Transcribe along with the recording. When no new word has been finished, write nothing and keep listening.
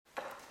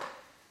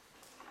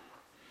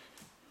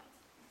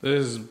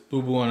This is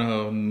Boo Boo on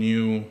her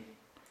new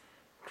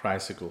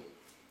tricycle.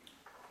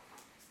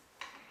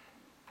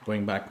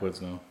 Going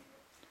backwards now.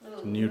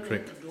 It's a new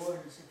trick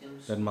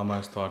that Mama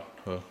has taught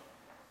her.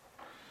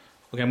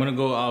 Okay, I'm gonna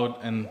go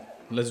out and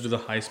let's do the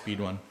high speed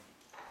one.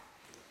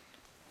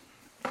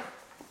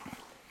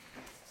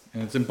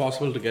 And it's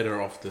impossible to get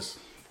her off this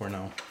for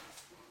now.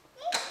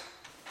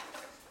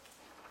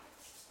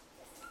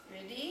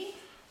 Ready?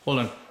 Hold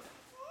on.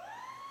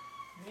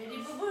 Ready,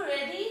 Boo Boo?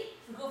 Ready?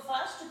 Go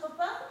fast to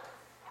Papa?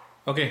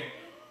 Okay,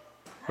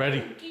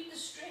 ready. Keep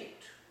this straight.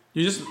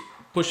 You just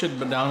push it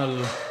down a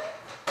little.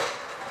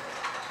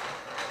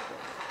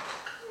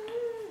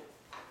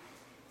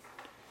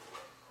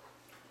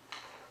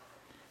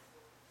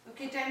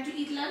 Okay, time to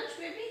eat lunch,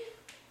 baby?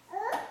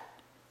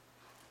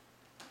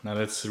 Now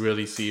let's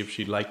really see if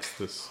she likes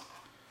this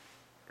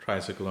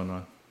tricycle or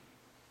not.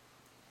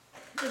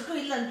 Let's go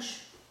eat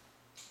lunch.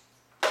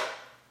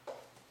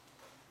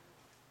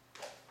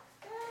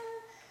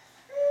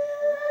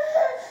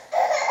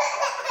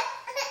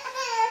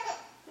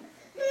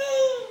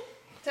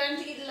 Time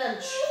to eat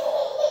lunch.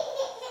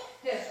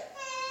 Here.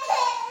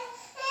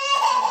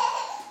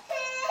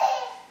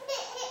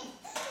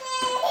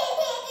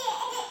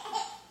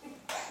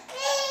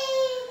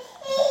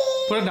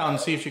 Put it down,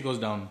 see if she goes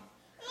down.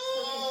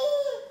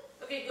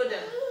 Okay, go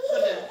down. Go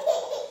down.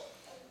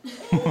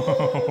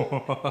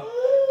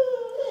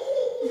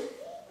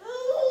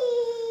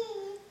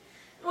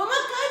 Mama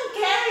can't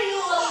carry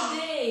you all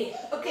day.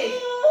 Okay,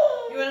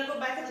 you want to go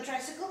back on the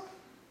tricycle?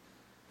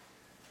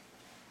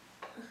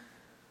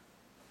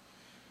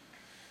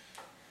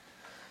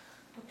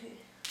 Okay.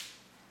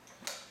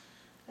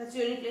 That's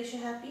the only place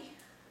you're happy?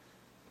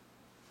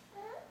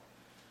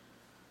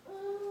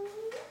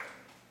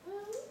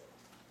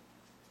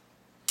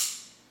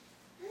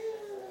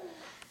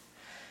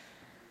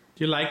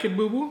 Do you like it,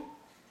 Boo Boo?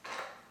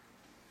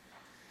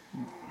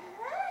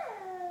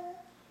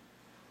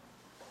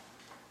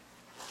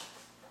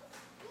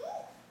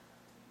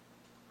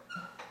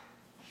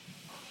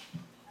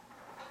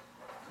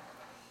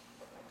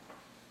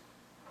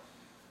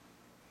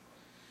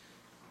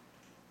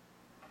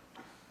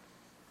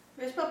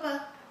 Where's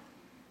Papa?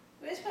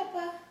 Where's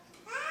Papa?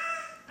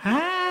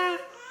 Ah.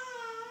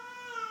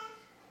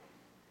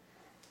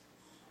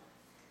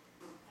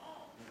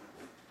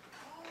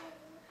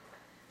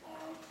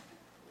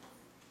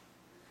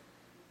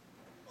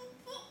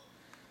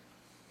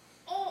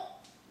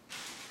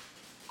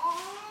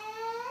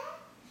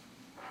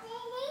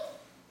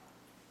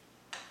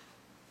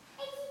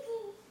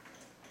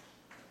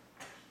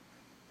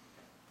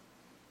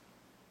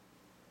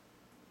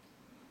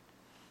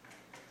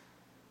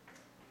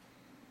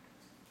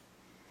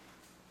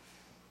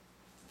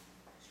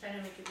 Trying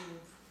to make it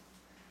move.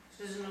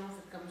 She doesn't know if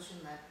it comes from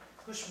that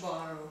push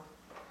bar or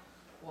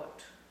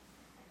what.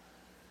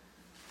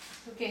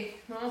 Okay,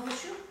 Mama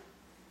push you.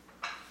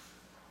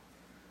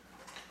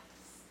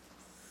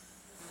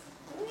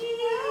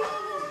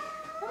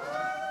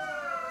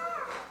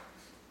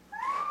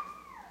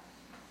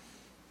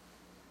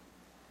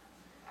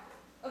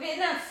 Okay,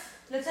 enough.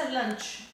 Let's have lunch.